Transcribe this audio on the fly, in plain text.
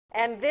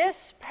And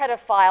this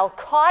pedophile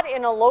caught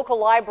in a local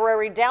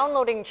library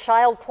downloading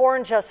child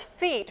porn just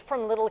feet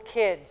from little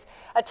kids.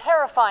 A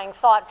terrifying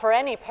thought for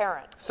any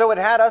parent. So it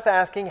had us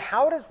asking,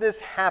 how does this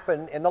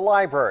happen in the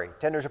library?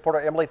 10 News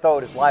reporter Emily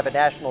Thode is live at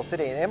National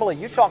City. And Emily,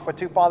 you talked with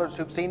two fathers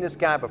who've seen this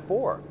guy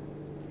before.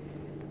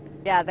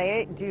 Yeah,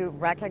 they do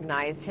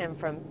recognize him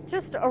from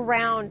just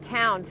around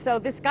town. So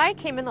this guy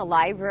came in the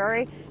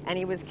library and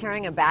he was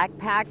carrying a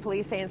backpack.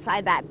 Police say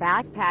inside that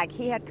backpack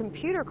he had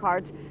computer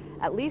cards,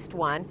 at least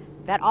one,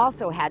 that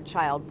also had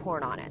child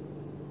porn on it.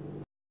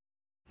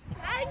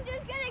 I'm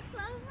just gonna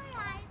close my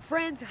eyes.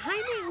 Friends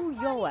Jaime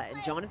Ulloa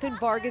and Jonathan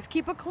Vargas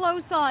keep a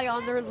close eye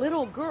on their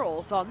little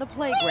girls on the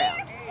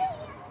playground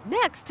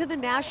next to the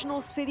National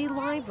City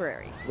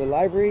Library. The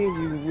library,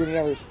 you would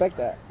never expect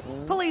that.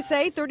 Police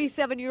say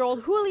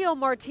 37-year-old Julio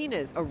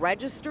Martinez, a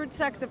registered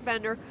sex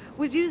offender,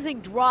 was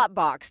using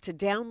Dropbox to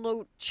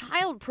download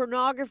child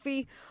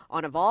pornography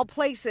on, of all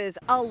places,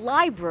 a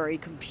library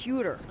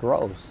computer. It's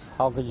gross.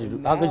 How could you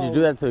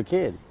do that to a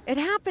kid? It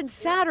happened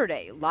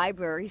Saturday.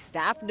 Library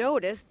staff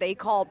noticed. They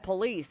called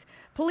police.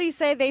 Police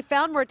say they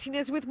found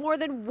Martinez with more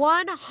than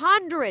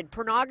 100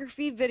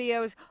 pornography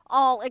videos,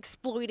 all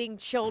exploiting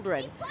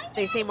children.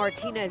 They say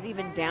Martinez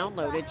even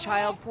downloaded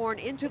child porn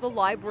into the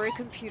library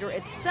computer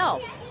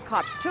itself.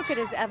 Cops took it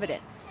as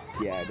evidence.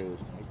 Yeah, dude.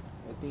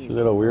 She's a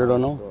little weirdo,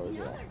 no?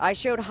 I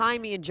showed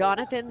Jaime and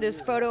Jonathan this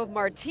photo of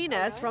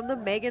Martinez from the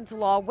Megan's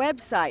Law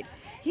website.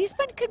 He's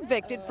been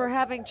convicted for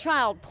having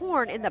child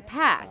porn in the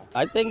past.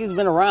 I think he's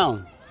been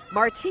around.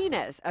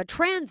 Martinez, a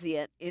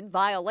transient in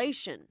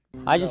violation.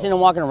 I just seen him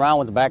walking around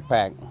with a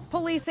backpack.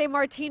 Police say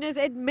Martinez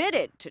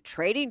admitted to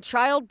trading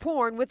child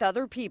porn with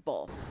other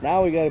people.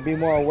 Now we got to be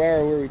more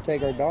aware of where we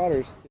take our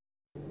daughters.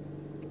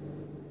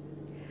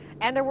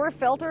 And there were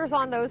filters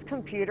on those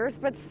computers,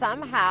 but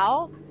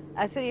somehow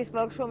a city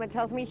spokeswoman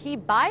tells me he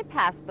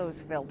bypassed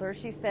those filters.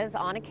 She says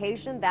on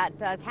occasion that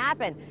does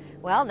happen.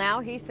 Well, now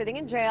he's sitting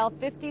in jail,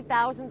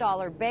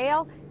 $50,000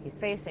 bail. He's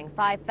facing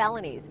 5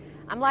 felonies.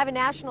 I'm live in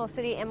National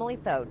City, Emily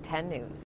Thode, 10 News.